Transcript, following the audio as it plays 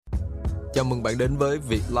Chào mừng bạn đến với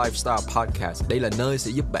Việt Lifestyle Podcast. Đây là nơi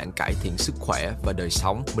sẽ giúp bạn cải thiện sức khỏe và đời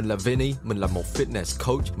sống. Mình là Vinny, mình là một fitness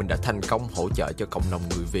coach. Mình đã thành công hỗ trợ cho cộng đồng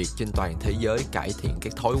người Việt trên toàn thế giới cải thiện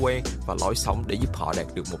các thói quen và lối sống để giúp họ đạt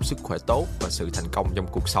được một sức khỏe tốt và sự thành công trong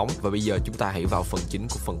cuộc sống. Và bây giờ chúng ta hãy vào phần chính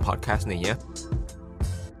của phần podcast này nhé.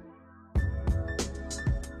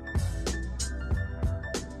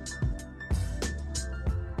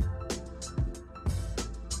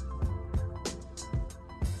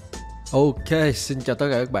 Ok, xin chào tất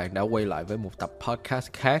cả các bạn đã quay lại với một tập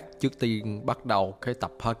podcast khác. Trước tiên bắt đầu cái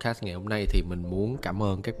tập podcast ngày hôm nay thì mình muốn cảm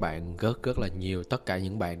ơn các bạn rất là nhiều. Tất cả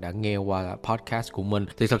những bạn đã nghe qua podcast của mình.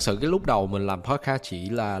 Thì thật sự cái lúc đầu mình làm podcast chỉ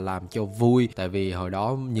là làm cho vui. Tại vì hồi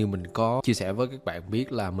đó như mình có chia sẻ với các bạn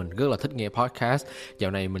biết là mình rất là thích nghe podcast.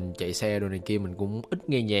 Dạo này mình chạy xe đồ này kia mình cũng ít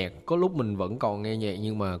nghe nhạc. Có lúc mình vẫn còn nghe nhạc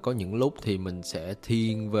nhưng mà có những lúc thì mình sẽ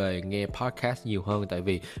thiên về nghe podcast nhiều hơn. Tại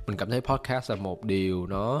vì mình cảm thấy podcast là một điều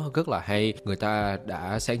nó rất là hay. Người ta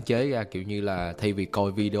đã sáng chế ra kiểu như là thay vì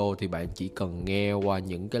coi video thì bạn chỉ cần nghe qua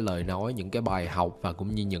những cái lời nói, những cái bài học và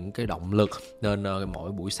cũng như những cái động lực. Nên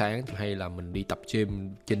mỗi buổi sáng hay là mình đi tập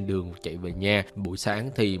gym trên đường chạy về nhà, buổi sáng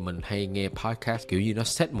thì mình hay nghe podcast, kiểu như nó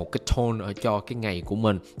set một cái tone ở cho cái ngày của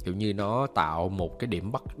mình, kiểu như nó tạo một cái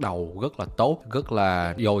điểm bắt đầu rất là tốt, rất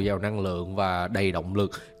là dồi dào năng lượng và đầy động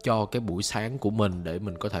lực cho cái buổi sáng của mình để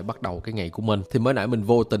mình có thể bắt đầu cái ngày của mình. Thì mới nãy mình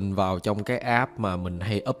vô tình vào trong cái app mà mình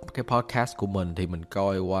hay up cái podcast của mình thì mình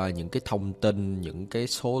coi qua những cái thông tin, những cái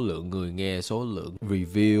số lượng người nghe, số lượng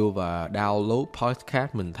review và download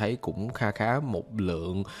podcast, mình thấy cũng khá một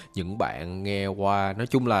lượng những bạn nghe qua. Nói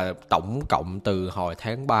chung là tổng cộng từ hồi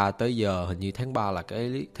tháng 3 tới giờ, hình như tháng 3 là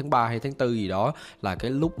cái tháng 3 hay tháng 4 gì đó là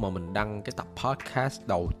cái lúc mà mình đăng cái tập podcast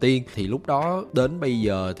đầu tiên. Thì lúc đó đến bây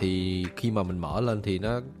giờ thì khi mà mình mở lên thì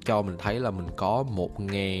nó cho mình thấy là mình có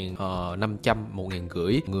 1.500,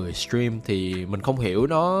 1.500 người stream. Thì mình không hiểu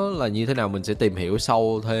nó là như thế nào, mình sẽ tìm hiểu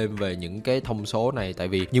sâu thêm về những cái thông số này. Tại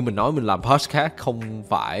vì như mình nói, mình làm podcast không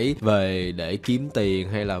phải về để kiếm tiền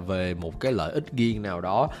hay là về một cái lợi ích riêng nào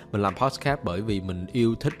đó. Mình làm podcast bởi vì mình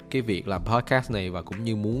yêu thích cái việc làm podcast này và cũng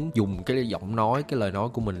như muốn dùng cái giọng nói, cái lời nói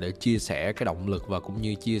của mình để chia sẻ cái động lực và cũng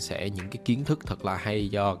như chia sẻ những cái kiến thức thật là hay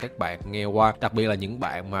cho các bạn nghe qua. Đặc biệt là những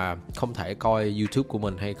bạn mà không thể coi YouTube của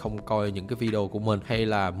mình hay không coi những cái video của mình, hay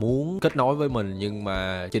là muốn kết nối với mình nhưng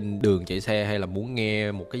mà trên đường chạy xe, hay là muốn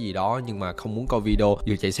nghe một cái gì đó nhưng mà không muốn coi video,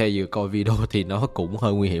 vừa chạy xe vừa coi video thì nó cũng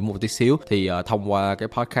hơi nguy hiểm một tí xíu. Thì thông qua cái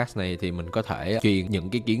podcast này thì mình có thể truyền những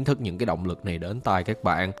cái kiến thức, những cái động lực này đến tai các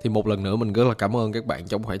bạn. Thì một lần nữa mình rất là cảm ơn các bạn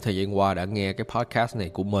trong khoảng thời gian qua đã nghe cái podcast này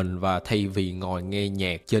của mình. Và thay vì ngồi nghe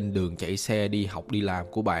nhạc trên đường chạy xe đi học đi làm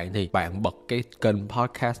của bạn thì bạn bật cái kênh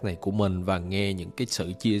podcast này của mình và nghe những cái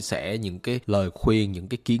sự chia sẻ, những cái lời khuyên, những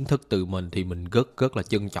cái kiến thức từ mình. Thì mình rất là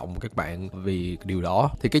trân trọng các bạn vì điều đó.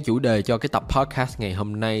 Thì cái chủ đề cho cái tập podcast ngày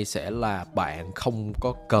hôm nay sẽ là bạn không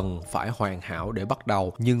có cần phải hoàn hảo để bắt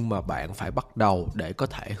đầu, nhưng mà bạn phải bắt đầu để có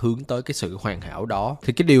thể hướng tới cái sự hoàn hảo đó.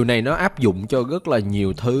 Thì cái điều này nó áp dụng cho rất là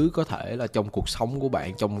nhiều thứ, có thể là trong cuộc sống của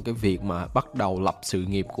bạn, trong cái việc mà bắt đầu lập sự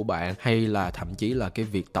nghiệp của bạn, hay là thậm chí là cái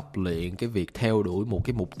việc tập luyện, cái việc theo đuổi một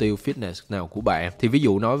cái mục tiêu fitness nào của bạn. Thì ví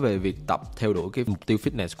dụ nói về việc theo đuổi cái mục tiêu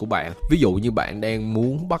fitness của bạn, ví dụ như bạn đang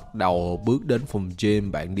muốn bắt đầu bước đến phòng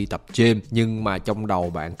gym, bạn đi tập gym, nhưng mà trong đầu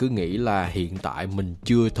bạn cứ nghĩ là hiện tại mình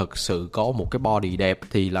chưa thực sự có một cái body đẹp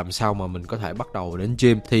thì làm sao mà mình có thể bắt đầu đến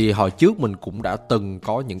gym. Thì hồi trước mình cũng đã từng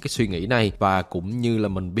có những cái suy nghĩ này, và cũng như là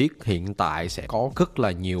mình biết hiện tại sẽ có rất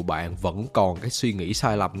là nhiều bạn vẫn còn cái suy nghĩ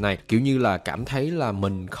sai lầm này, kiểu như là cảm thấy là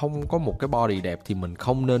mình không có một cái body đẹp thì mình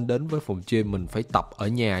không nên đến với phòng gym, mình phải tập ở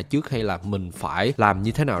nhà trước, hay là mình phải làm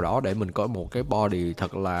như thế nào đó để mình có một cái body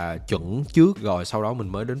thật là chuẩn trước rồi sau đó mình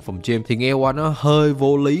mới đến phòng gym. Thì nghe qua nó hơi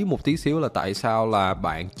vô lý một tí xíu, là tại sao là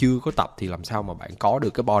bạn chưa có tập thì làm sao mà bạn có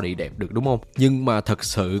được cái body đẹp được, đúng không? Nhưng mà thật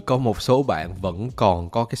sự có một số bạn vẫn còn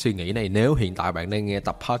có cái suy nghĩ này. Nếu hiện tại bạn đang nghe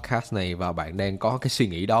tập podcast này và bạn đang có cái suy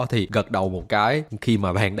nghĩ đó thì gật đầu một cái khi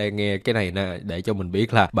mà bạn đang nghe cái này nè, để cho mình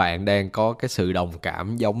biết là bạn đang có cái sự đồng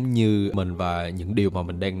cảm giống như mình và những điều mà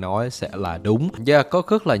mình đang nói sẽ là đúng. Có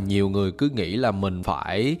rất là nhiều người cứ nghĩ là mình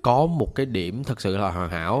phải có một cái điểm thật sự là hoàn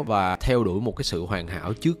hảo và theo đuổi một cái sự hoàn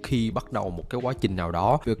hảo trước khi bắt đầu một cái quá trình nào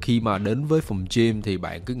đó. Khi mà đến với phòng gym thì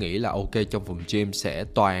bạn cứ nghĩ là ok, trong phòng gym sẽ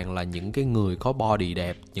toàn là những cái người có body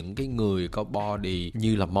đẹp, những cái người có body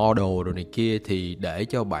như là model rồi này kia. Thì để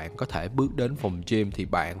cho bạn có thể bước đến phòng gym thì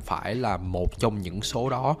bạn phải là một trong những số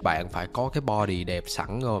đó, bạn phải có cái body đẹp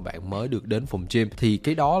sẵn rồi bạn mới được đến phòng gym. Thì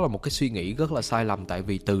cái đó là một cái suy nghĩ rất là sai lầm, tại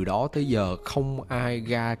vì từ đó tới giờ không ai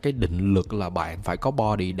ra cái định luật là bạn phải có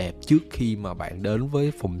body đẹp trước khi mà bạn đến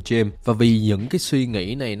với phòng gym. Và vì những cái suy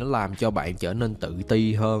nghĩ này nó làm cho bạn trở nên tự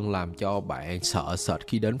ti hơn, làm cho bạn sợ sệt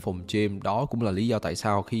khi đến phòng gym. Đó cũng là lý do tại tại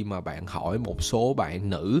sao khi mà bạn hỏi một số bạn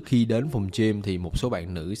nữ khi đến phòng gym thì một số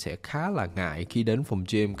bạn nữ sẽ khá là ngại khi đến phòng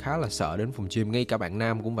gym, khá là sợ đến phòng gym. Ngay cả bạn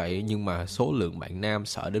nam cũng vậy, nhưng mà số lượng bạn nam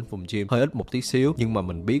sợ đến phòng gym hơi ít một tí xíu. Nhưng mà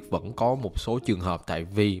mình biết vẫn có một số trường hợp, tại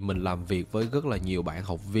vì mình làm việc với rất là nhiều bạn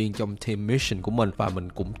học viên trong team mission của mình, và mình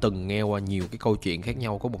cũng từng nghe qua nhiều cái câu chuyện khác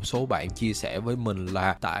nhau. Có một số bạn chia sẻ với mình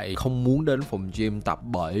là tại không muốn đến phòng gym tập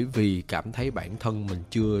bởi vì cảm thấy bản thân mình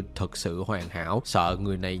chưa thực sự hoàn hảo, sợ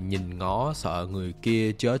người này nhìn ngó, sợ người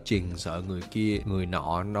kia judging, sợ người kia người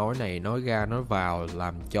nọ nói này nói ra nói vào,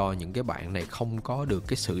 làm cho những cái bạn này không có được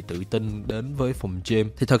cái sự tự tin đến với phòng gym.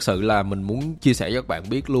 Thì thật sự là mình muốn chia sẻ cho các bạn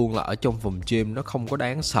biết luôn là ở trong phòng gym nó không có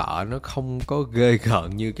đáng sợ, nó không có ghê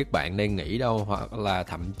gợn như các bạn đang nghĩ đâu. Hoặc là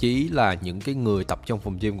thậm chí là những cái người tập trong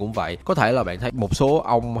phòng gym cũng vậy. Có thể là bạn thấy một số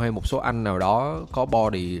ông hay một số anh nào đó có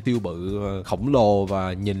body siêu bự khổng lồ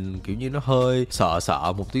và nhìn kiểu như nó hơi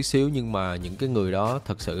sợ một tí xíu, nhưng mà những cái người đó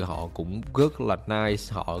thật sự họ cũng rất là nice,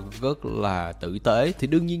 họ rất là tử tế. Thì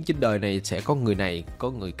đương nhiên trên đời này sẽ có người này,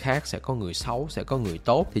 có người khác, sẽ có người xấu, sẽ có người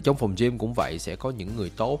tốt. Thì trong phòng gym cũng vậy, sẽ có những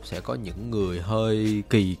người tốt, sẽ có những người hơi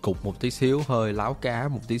kỳ cục một tí xíu, hơi láo cá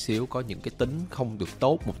một tí xíu, có những cái tính không được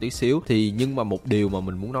tốt một tí xíu. Thì nhưng mà một điều mà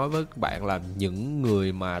mình muốn nói với các bạn là những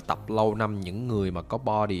người mà tập lâu năm, những người mà có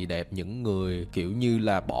body đẹp, những người kiểu như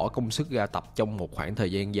là bỏ công sức ra tập trong một khoảng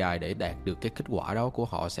thời gian dài để đạt được cái kết quả đó của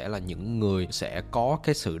họ sẽ là những người sẽ có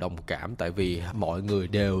cái sự đồng cảm. Tại vì mọi người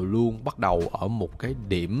đều luôn bắt đầu ở một cái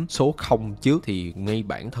điểm số 0 trước. Thì ngay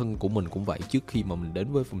bản thân của mình cũng vậy, trước khi mà mình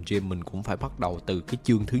đến với phòng gym mình cũng phải bắt đầu từ cái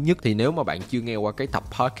chương thứ nhất. Thì nếu mà bạn chưa nghe qua cái tập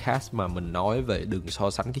podcast mà mình nói về đừng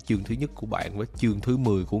so sánh cái chương thứ nhất của bạn với chương thứ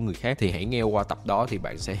 10 của người khác, thì hãy nghe qua tập đó thì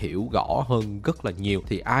bạn sẽ hiểu rõ hơn rất là nhiều.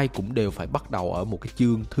 Thì ai cũng đều phải bắt đầu ở một cái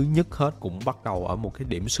chương thứ nhất hết, cũng bắt đầu ở một cái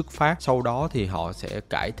điểm xuất phát, sau đó thì họ sẽ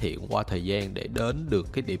cải thiện qua thời gian để đến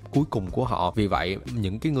được cái điểm cuối cùng của họ. Vì vậy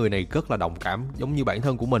những cái người này rất là đồng cảm, giống như bản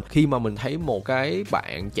thân của mình. Khi mà mình thấy một cái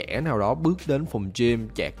bạn trẻ nào đó bước đến phòng gym,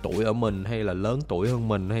 chạc tuổi ở mình hay là lớn tuổi hơn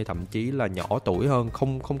mình, hay thậm chí là nhỏ tuổi hơn,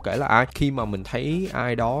 không kể là ai, khi mà mình thấy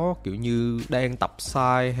ai đó kiểu như đang tập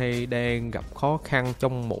sai hay đang gặp khó khăn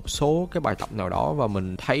trong một số cái bài tập nào đó, và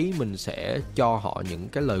mình thấy mình sẽ cho họ những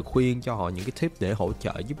cái lời khuyên, cho họ những cái tip để hỗ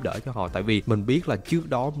trợ giúp đỡ cho họ. Tại vì mình biết là trước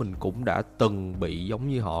đó mình cũng đã từng bị giống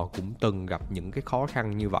như họ, cũng từng gặp những cái khó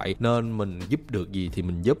khăn như vậy, nên mình giúp được gì thì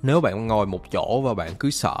mình giúp. Nếu bạn ngồi một chỗ và bạn cứ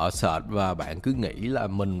sợ sệt và bạn cứ nghĩ là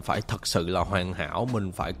mình phải thật sự là hoàn hảo,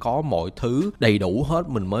 mình phải có mọi thứ đầy đủ hết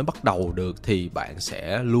mình mới bắt đầu được, thì bạn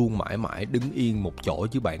sẽ luôn mãi mãi đứng yên một chỗ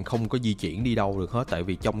chứ bạn không có di chuyển đi đâu được hết. Tại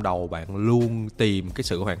vì trong đầu bạn luôn tìm cái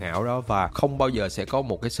sự hoàn hảo đó, và không bao giờ sẽ có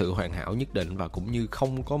một cái sự hoàn hảo nhất định, và cũng như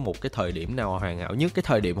không có một cái thời điểm nào hoàn hảo nhất. Cái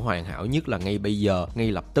thời điểm hoàn hảo nhất là ngay bây giờ,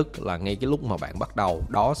 ngay lập tức, là ngay cái lúc mà bạn bắt đầu,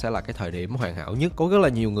 đó sẽ là cái thời điểm hoàn hảo nhất. Có rất là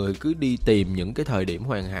nhiều người cứ đi tìm những cái thời điểm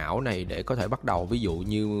hoàn hảo này để có thể bắt đầu. Ví dụ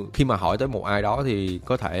như khi mà hỏi tới một ai đó thì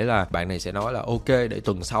có thể là bạn này sẽ nói là ok, để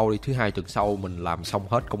tuần sau đi, thứ hai tuần sau mình làm xong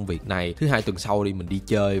hết công việc này, thứ hai tuần sau đi mình đi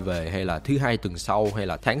chơi về, hay là thứ hai tuần sau hay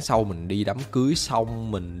là tháng sau mình đi đám cưới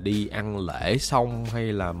xong, mình đi ăn lễ xong, hay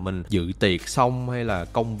là mình dự tiệc xong, hay là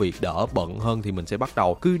công việc đỡ bận hơn thì mình sẽ bắt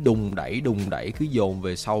đầu. Cứ đùng đẩy cứ dồn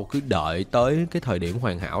về sau, cứ đợi tới cái thời điểm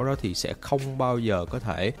hoàn hảo đó thì sẽ không bao giờ có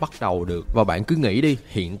thể bắt đầu được. Và bạn cứ nghĩ đi,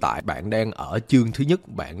 hiện tại bạn đang ở chương thứ nhất,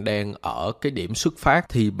 bạn đang ở cái điểm xuất phát,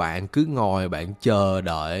 thì bạn cứ ngồi bạn chờ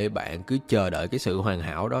đợi, bạn cứ chờ đợi cái sự hoàn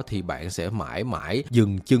hảo đó, thì bạn sẽ mãi mãi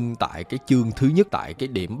dừng chân tại cái chương thứ nhất, tại cái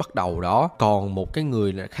điểm bắt đầu đó. Còn một cái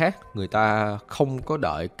người khác, người ta không có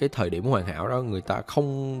đợi cái thời điểm hoàn hảo đó, người ta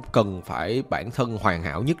không cần phải bản thân hoàn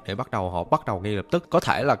hảo nhất để bắt đầu, họ bắt đầu ngay lập tức. Có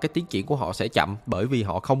thể là cái tiến triển của họ sẽ chậm bởi vì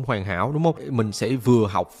họ không hoàn hảo, đúng không? Mình sẽ vừa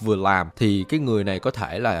học vừa làm, thì cái người này có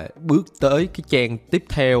thể là bước tới cái trang tiếp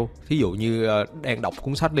theo. Ví dụ như đang đọc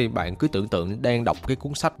cuốn sách đi, bạn cứ tưởng tượng đang đọc cái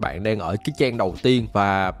cuốn sách, bạn đang ở cái trang đầu tiên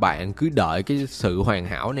và bạn cứ đợi cái sự hoàn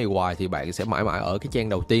hảo này hoài thì bạn sẽ mãi mãi ở cái trang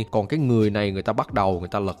đầu tiên. Còn cái người này, người ta bắt đầu, người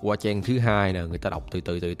ta lật qua trang thứ hai nè, người ta đọc từ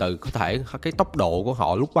từ, có thể cái tốc độ của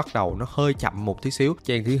họ lúc bắt đầu nó hơi chậm một tí xíu.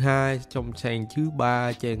 Trang thứ hai, trong trang thứ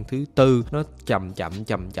ba, trang thứ tư, nó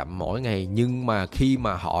chậm mỗi ngày. Nhưng mà khi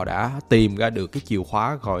mà họ đã tìm ra được cái chìa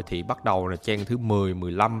khóa rồi thì bắt đầu là trang thứ 10,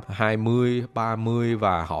 15, 20, 30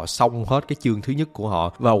 và họ xong hết cái chương thứ nhất của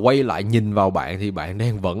họ, và quay lại nhìn vào bạn thì bạn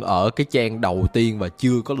đang vẫn ở cái trang đầu tiên và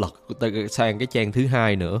chưa có lật sang cái trang thứ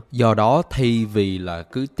hai nữa. Do đó thay vì là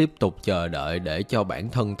cứ tiếp tục chờ đợi để cho bản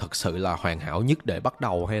thân thật sự là hoàn hảo nhất để bắt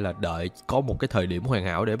đầu, hay là đợi có một cái thời điểm hoàn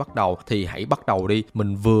hảo để bắt đầu, thì hãy bắt đầu đi.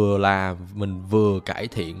 Mình vừa làm, mình vừa cải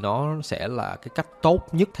thiện, nó sẽ là cái cách tốt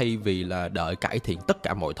nhất thay vì là đợi cải thiện tất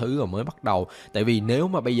cả mọi thứ rồi mới bắt đầu. Tại vì nếu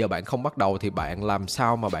mà bây giờ bạn không bắt đầu thì bạn làm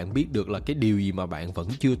sao mà bạn biết được là cái điều gì mà bạn vẫn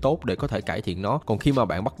chưa tốt để có thể cải thiện nó. Còn khi mà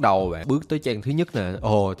bạn bắt đầu, mà bước tới trang thứ nhất nè,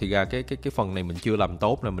 thì ra cái phần này mình chưa làm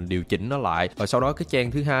tốt nè, mình điều chỉnh nó lại, và sau đó cái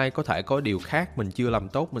trang thứ hai có thể có điều khác mình chưa làm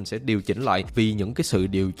tốt, mình sẽ điều chỉnh lại. Vì những cái sự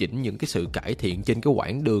điều chỉnh, những cái sự cải thiện trên cái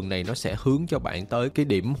quãng đường này nó sẽ hướng cho bạn tới cái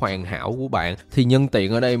điểm hoàn hảo của bạn. Thì nhân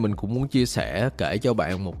tiện ở đây mình cũng muốn chia sẻ, kể cho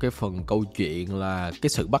bạn một cái phần câu chuyện là cái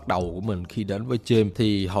sự bắt đầu của mình khi đến với gym.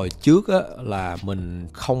 Thì hồi trước á là mình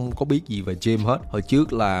không có biết gì về gym hết. Hồi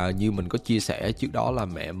trước là như mình có chia sẻ trước đó là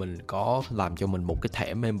mẹ mình có làm cho mình một cái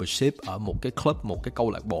thẻ membership ở một cái club, một cái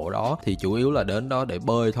câu lạc bộ đó. Thì chủ yếu là đến đó để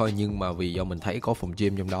bơi thôi, nhưng mà vì do mình thấy có phòng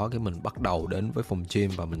gym trong đó, cái mình bắt đầu đến với phòng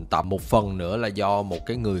gym và mình tập. Một phần nữa là do một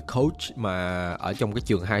cái người coach mà ở trong cái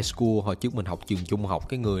trường high school, hồi trước mình học trường trung học,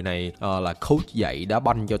 cái người này là coach dạy đá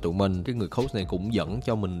banh cho tụi mình. Cái người coach này cũng dẫn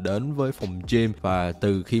cho mình đến với phòng gym, và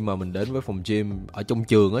từ khi mà mình đến với phòng gym ở trong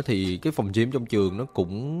trường á, thì cái phòng gym trong trường nó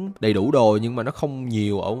cũng đầy đủ đồ, nhưng mà nó không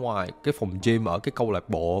nhiều ở ngoài cái phòng gym ở cái câu lạc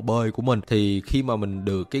bộ bơi của mình. Thì khi mà mình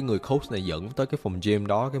được cái người coach này dẫn tới cái phòng gym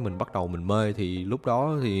đó, cái mình bắt đầu mình mê. Thì lúc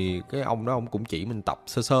đó thì cái ông đó ông cũng chỉ mình tập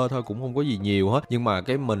sơ sơ thôi, cũng không có gì nhiều hết, nhưng mà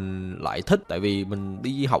cái mình lại thích. Tại vì mình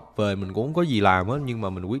đi học về mình cũng không có gì làm hết, nhưng mà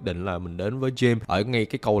mình quyết định là mình đến với gym ở ngay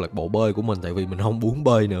cái câu lạc bộ bơi của mình. Tại vì mình không muốn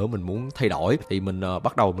bơi nữa, mình muốn thay đổi, thì mình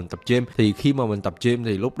bắt đầu mình tập gym. Thì khi mà mình tập gym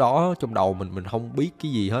thì lúc đó trong đầu mình không biết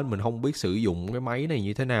cái gì hết, mình không biết sử dụng cái máy này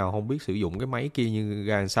như thế nào, không biết sử dụng cái máy kia như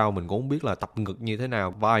ra làm sao, mình cũng không biết là tập ngực như thế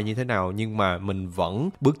nào, vai như thế nào, nhưng mà mình vẫn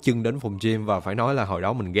bước chân đến phòng gym. Và phải nói là hồi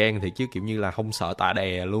đó mình gan thì chứ, kiểu như là không sợ tạ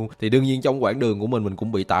đè luôn. Thì đương nhiên trong quãng đường của mình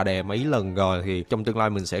cũng bị tạ đè mấy lần rồi, thì trong tương lai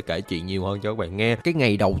mình sẽ kể chuyện nhiều hơn cho các bạn nghe. Cái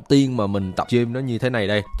ngày đầu tiên mà mình tập gym nó như thế này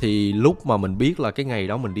đây. Thì lúc mà mình biết là cái ngày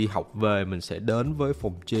đó mình đi học về mình sẽ đến với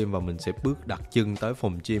phòng gym và mình sẽ bước đặt chân tới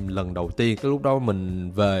phòng gym lần đầu tiên. Cái lúc đó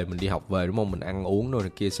mình về, mình đi học về đúng không, mình ăn uống rồi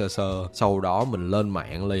này kia sơ sơ, sau đó mình lên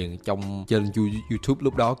mạng liền. Trên YouTube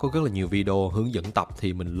lúc đó có rất là nhiều video hướng dẫn tập,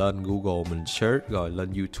 thì mình lên Google mình search, rồi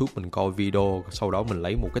lên YouTube mình coi video, sau đó mình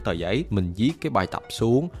lấy một cái tờ giấy, mình viết cái bài tập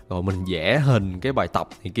xuống, rồi mình vẽ hình cái bài tập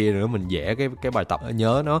này kia nữa, mình vẽ cái bài tập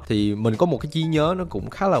nhớ nó. Thì mình có một cái trí nhớ nó cũng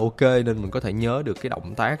khá là ok, nên mình có thể nhớ được cái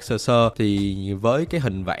động tác sơ sơ. Thì với cái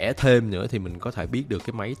hình vẽ thêm nữa thì mình có thể biết được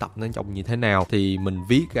cái máy tập nó trông như thế nào. Thì mình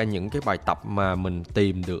viết ra những cái bài tập mà mình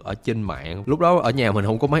tìm được ở trên mạng. Lúc đó ở nhà mình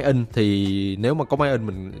không có máy in, thì nếu mà có máy in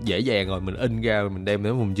mình dễ dàng rồi, mình in ra mình đem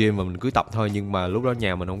đến phòng gym và mình cứ tập thôi. Nhưng mà lúc đó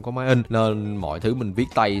nhà mình không có máy in, nên mọi thứ mình viết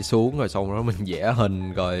tay xuống, rồi sau đó mình vẽ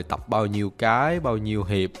hình, rồi tập bao nhiêu cái, bao nhiêu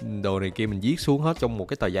hiệp đồ này kia mình viết xuống hết trong một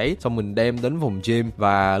cái tờ giấy, xong mình đem đến phòng gym.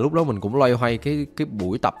 Và lúc đó mình cũng loay hoay cái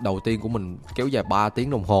buổi tập đầu tiên của mình kéo dài 3 tiếng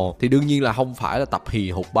đồng hồ. Thì đương nhiên là không phải là tập hì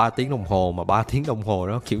hục 3 tiếng đồng hồ, mà 3 tiếng đồng hồ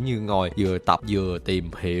đó kiểu như ngồi vừa tập vừa tìm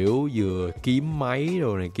hiểu, vừa kiếm máy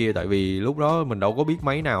đồ này kia. Tại vì lúc đó mình đâu có biết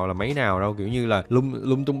máy nào là máy nào đâu, kiểu như là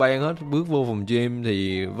lung tung beng hết. Bước vô phòng gym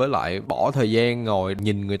thì với lại bỏ thời gian ngồi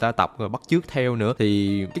nhìn người ta tập rồi bắt chước theo nữa.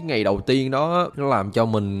 Thì cái ngày đầu tiên đó nó làm cho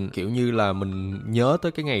mình kiểu như là mình nhớ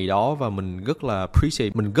tới cái ngày đó, và mình rất là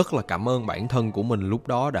appreciate, mình rất là cảm ơn bản thân của mình lúc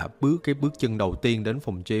đó đã bước chân đầu tiên đến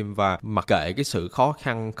phòng gym. Và mặc kệ cái sự khó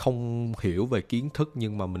khăn, không hiểu về kiến thức,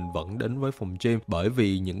 nhưng mà mình vẫn đến với phòng gym, bởi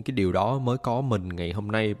vì những cái điều đó mới có mình ngày hôm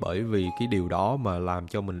nay. Bởi vì cái điều đó mà làm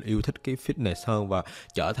cho mình yêu thích cái fitness hơn và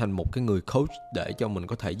trở thành một cái người coach để cho mình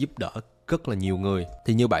có thể giúp đỡ rất là nhiều người.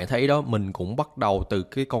 Thì như bạn thấy đó, mình cũng bắt đầu từ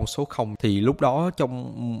cái con số 0. Thì lúc đó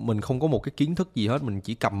trong mình không có một cái kiến thức gì hết, mình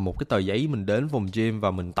chỉ cầm một cái tờ giấy mình đến phòng gym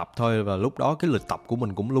và mình tập thôi. Và lúc đó cái lịch tập của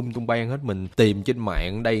mình cũng lung tung beng hết, mình tìm trên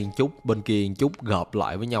mạng đây một chút bên kia một chút, gộp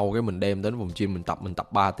lại với nhau, cái mình đem đến phòng gym mình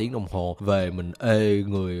tập 3 tiếng đồng hồ. Về mình ê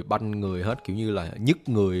người, banh người hết, kiểu như là nhức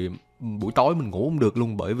người. Buổi tối mình ngủ không được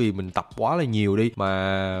luôn, bởi vì mình tập quá là nhiều đi.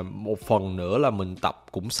 Mà một phần nữa là mình tập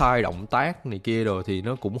cũng sai động tác này kia rồi, thì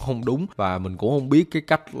nó cũng không đúng. Và mình cũng không biết cái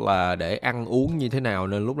cách là để ăn uống như thế nào,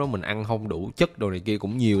 nên lúc đó mình ăn không đủ chất đồ này kia,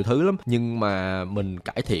 cũng nhiều thứ lắm. Nhưng mà mình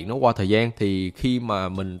cải thiện nó qua thời gian. Thì khi mà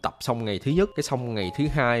mình tập xong ngày thứ nhất, cái xong ngày thứ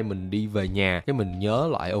hai mình đi về nhà, cái mình nhớ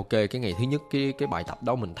lại ok, cái ngày thứ nhất cái bài tập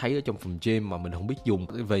đó mình thấy ở trong phòng gym mà mình không biết dùng.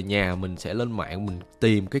 Về nhà mình sẽ lên mạng mình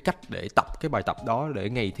tìm cái cách để tập cái bài tập đó, để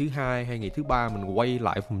ngày thứ hai hay ngày thứ ba mình quay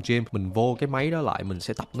lại phòng gym, mình vô cái máy đó lại, mình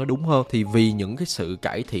sẽ tập nó đúng hơn. Thì vì những cái sự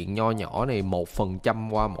cải thiện nho nhỏ này, 1%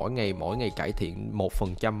 qua mỗi ngày cải thiện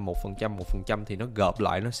 1%, thì nó gộp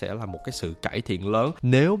lại nó sẽ là một cái sự cải thiện lớn.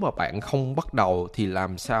 Nếu mà bạn không bắt đầu thì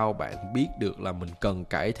làm sao bạn biết được là mình cần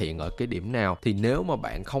cải thiện ở cái điểm nào? Thì nếu mà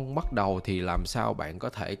bạn không bắt đầu thì làm sao bạn có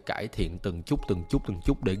thể cải thiện từng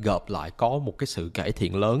chút để gộp lại có một cái sự cải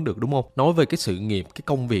thiện lớn được, đúng không? Nói về cái sự nghiệp, cái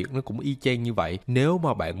công việc nó cũng y chang như vậy. Nếu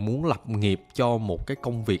mà bạn muốn muốn lập nghiệp cho một cái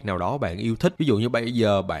công việc nào đó bạn yêu thích. Ví dụ như bây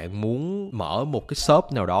giờ bạn muốn mở một cái shop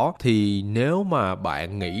nào đó, thì nếu mà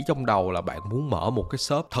bạn nghĩ trong đầu là bạn muốn mở một cái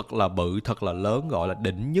shop thật là bự, thật là lớn, gọi là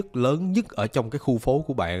đỉnh nhất, lớn nhất ở trong cái khu phố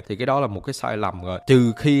của bạn, thì cái đó là một cái sai lầm rồi.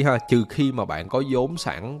 Trừ khi mà bạn có vốn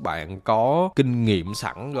sẵn, bạn có kinh nghiệm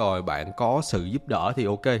sẵn rồi, bạn có sự giúp đỡ thì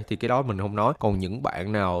ok, thì cái đó mình không nói. Còn những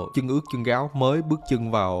bạn nào chân ướt chân ráo mới bước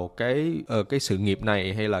chân vào cái sự nghiệp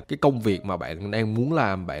này, hay là cái công việc mà bạn đang muốn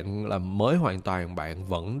làm, bạn làm mới hoàn toàn, bạn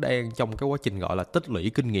vẫn đang trong cái quá trình gọi là tích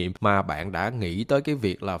lũy kinh nghiệm, mà bạn đã nghĩ tới cái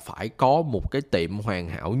việc là phải có một cái tiệm hoàn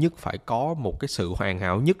hảo nhất, phải có một cái sự hoàn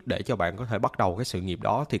hảo nhất để cho bạn có thể bắt đầu cái sự nghiệp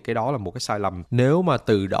đó, thì cái đó là một cái sai lầm. Nếu mà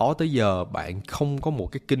từ đó tới giờ bạn không có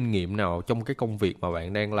một cái kinh nghiệm nào trong cái công việc mà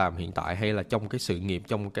bạn đang làm hiện tại, hay là trong cái sự nghiệp,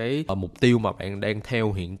 trong cái mục tiêu mà bạn đang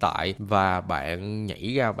theo hiện tại, và bạn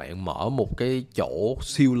nhảy ra bạn mở một cái chỗ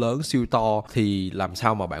siêu lớn siêu to, thì làm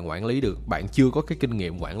sao mà bạn quản lý được? Bạn chưa có cái kinh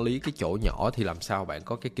nghiệm quản lý cái chỗ nhỏ thì làm sao bạn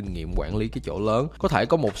có cái kinh nghiệm quản lý cái chỗ lớn? Có thể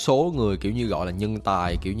có một số người kiểu như gọi là nhân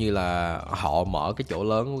tài, kiểu như là họ mở cái chỗ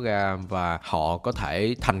lớn ra và họ có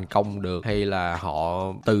thể thành công được, hay là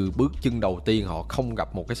họ từ bước chân đầu tiên họ không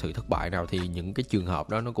gặp một cái sự thất bại nào, thì những cái trường hợp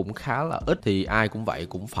đó nó cũng khá là ít. Thì ai cũng vậy,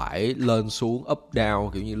 cũng phải lên xuống, up down,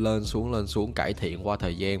 kiểu như lên xuống cải thiện qua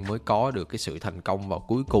thời gian mới có được cái sự thành công vào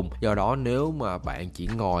cuối cùng. Do đó nếu mà bạn chỉ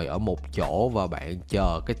ngồi ở một chỗ và bạn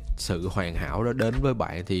chờ cái sự hoàn hảo đó đến với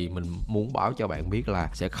bạn, thì mình muốn báo cho bạn biết là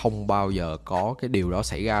sẽ không bao giờ có cái điều đó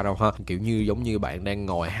xảy ra đâu ha. Kiểu như giống như bạn đang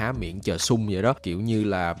ngồi há miệng chờ sung vậy đó, kiểu như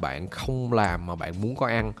là bạn không làm mà bạn muốn có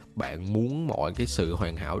ăn, bạn muốn mọi cái sự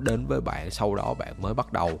hoàn hảo đến với bạn, sau đó bạn mới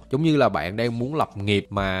bắt đầu. Giống như là bạn đang muốn lập nghiệp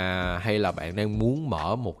mà, hay là bạn đang muốn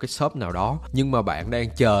mở một cái shop nào đó, nhưng mà bạn đang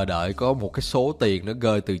chờ đợi có một cái số tiền nó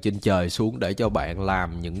rơi từ trên trời xuống để cho bạn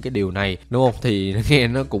làm những cái điều này, đúng không? Thì nghe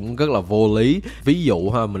nó cũng rất là vô lý. Ví dụ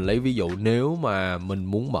ha, mình lấy ví dụ, nếu mà mình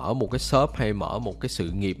muốn mở một cái shop hay mở một cái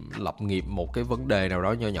sự nghiệp, lập nghiệp một cái vấn đề nào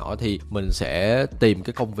đó nho nhỏ, thì mình sẽ tìm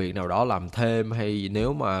cái công việc nào đó làm thêm, hay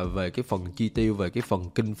nếu mà về cái phần chi tiêu, về cái phần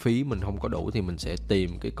kinh phí mình không có đủ, thì mình sẽ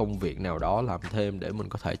tìm cái công việc nào đó làm thêm để mình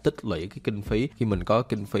có thể tích lũy cái kinh phí. Khi mình có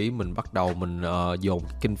kinh phí, mình bắt đầu mình dồn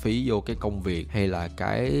kinh phí vô cái công việc hay là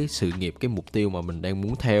cái sự nghiệp, cái mục tiêu mà mình đang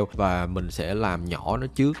muốn theo, và mình sẽ làm nhỏ nó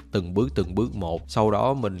trước, từng bước một, sau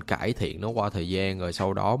đó mình cải thiện nó qua thời gian, rồi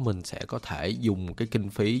sau đó mình sẽ có thể dùng cái kinh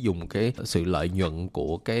phí, dùng cái sự lợi nhuận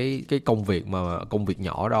của cái công việc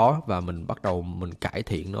nhỏ đó, và mình bắt đầu mình cải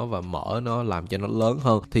thiện nó và mở nó, làm cho nó lớn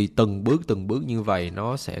hơn. Thì từng bước như vậy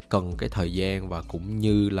nó sẽ cần cái thời gian, và cũng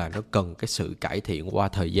như là nó cần cái sự cải thiện qua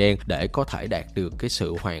thời gian để có thể đạt được cái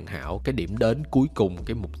sự hoàn hảo, cái điểm đến cuối cùng,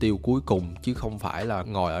 cái mục tiêu cuối cùng, chứ không phải là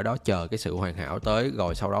ngồi ở đó chờ cái sự hoàn hảo tới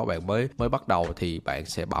rồi sau đó bạn mới bắt đầu. Thì bạn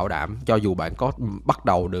sẽ bảo đảm cho dù bạn có bắt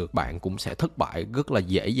đầu được, bạn cũng sẽ thất bại rất là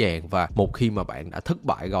dễ dàng, và một khi mà bạn đã thất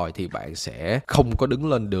bại rồi thì bạn sẽ không có đứng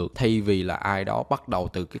lên được, thay vì là ai đó bắt đầu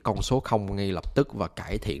từ cái con số 0 ngay lập tức và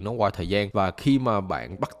cải thiện nó qua thời gian. Và khi mà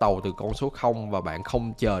bạn bắt đầu từ con số 0 và bạn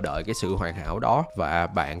không chờ đợi cái sự hoàn hảo đó và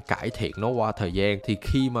bạn cải thiện nó qua thời gian, thì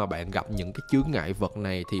khi mà bạn gặp những cái chướng ngại vật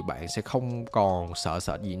này thì bạn sẽ không còn sợ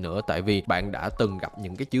sệt gì nữa, tại vì bạn đã từng gặp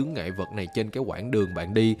những cái chướng ngại vật này trên cái quãng đường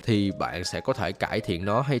bạn đi, thì bạn sẽ có thể cải thiện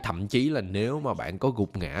nó, hay thậm chí là nếu mà bạn có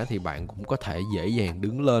gục ngã thì bạn cũng có thể dễ dàng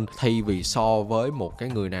đứng lên, thay vì so với một cái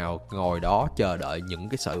người nào ngồi đó chờ đợi những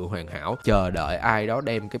cái sự hoàn hảo, chờ đợi ai đó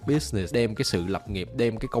đem cái business, đem cái sự lập nghiệp,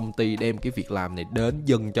 đem cái công ty, đem cái việc làm này đến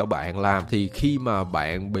dâng cho bạn làm. Thì khi mà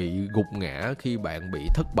bạn bị gục ngã, khi bạn bị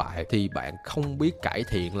thất bại thì bạn không biết cải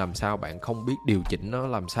thiện làm sao, bạn không biết điều chỉnh nó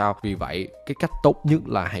làm sao. Vì vậy cái cách tốt nhất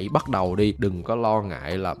là hãy bắt đầu đi, đừng có lo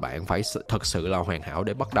ngại là bạn phải thật sự là hoàn hảo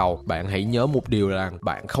để bắt đầu. Bạn hãy nhớ một điều là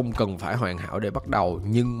bạn không cần phải hoàn hảo để bắt đầu,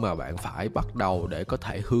 nhưng mà bạn phải bắt đầu để có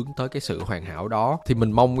thể hướng tới cái sự hoàn hảo đó. Thì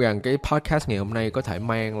mình mong rằng cái podcast ngày hôm nay có thể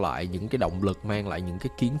mang lại những cái động lực, mang lại những cái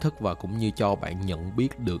kiến thức, và cũng như cho bạn nhận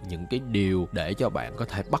biết được những cái điều để cho bạn có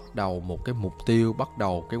thể bắt đầu một cái mục tiêu, bắt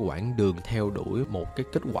đầu cái quãng đường theo đuổi một cái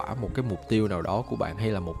kết quả, một cái mục tiêu nào đó của bạn, hay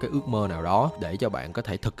là một cái ước mơ nào đó, để cho bạn có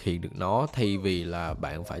thể thực hiện được nó, thay vì là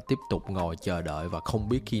bạn phải tiếp tục ngồi chờ đợi và không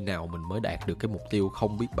biết khi nào mình mới đạt được cái mục tiêu,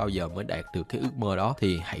 không biết bao giờ mới đạt được cái ước mơ đó.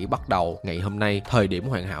 Thì hãy bắt đầu ngày hôm nay. Thời điểm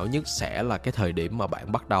hoàn hảo nhất sẽ là cái thời điểm mà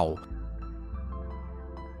bạn bắt đầu.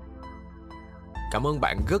 Cảm ơn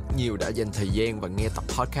bạn rất nhiều đã dành thời gian và nghe tập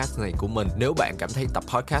podcast này của mình. Nếu bạn cảm thấy tập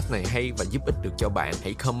podcast này hay và giúp ích được cho bạn,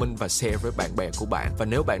 hãy comment và share với bạn bè của bạn. Và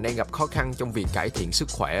nếu bạn đang gặp khó khăn trong việc cải thiện sức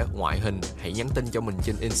khỏe, ngoại hình, hãy nhắn tin cho mình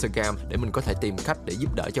trên Instagram để mình có thể tìm cách để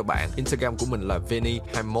giúp đỡ cho bạn. Instagram của mình là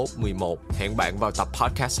Veni2111. Hẹn bạn vào tập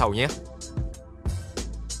podcast sau nhé.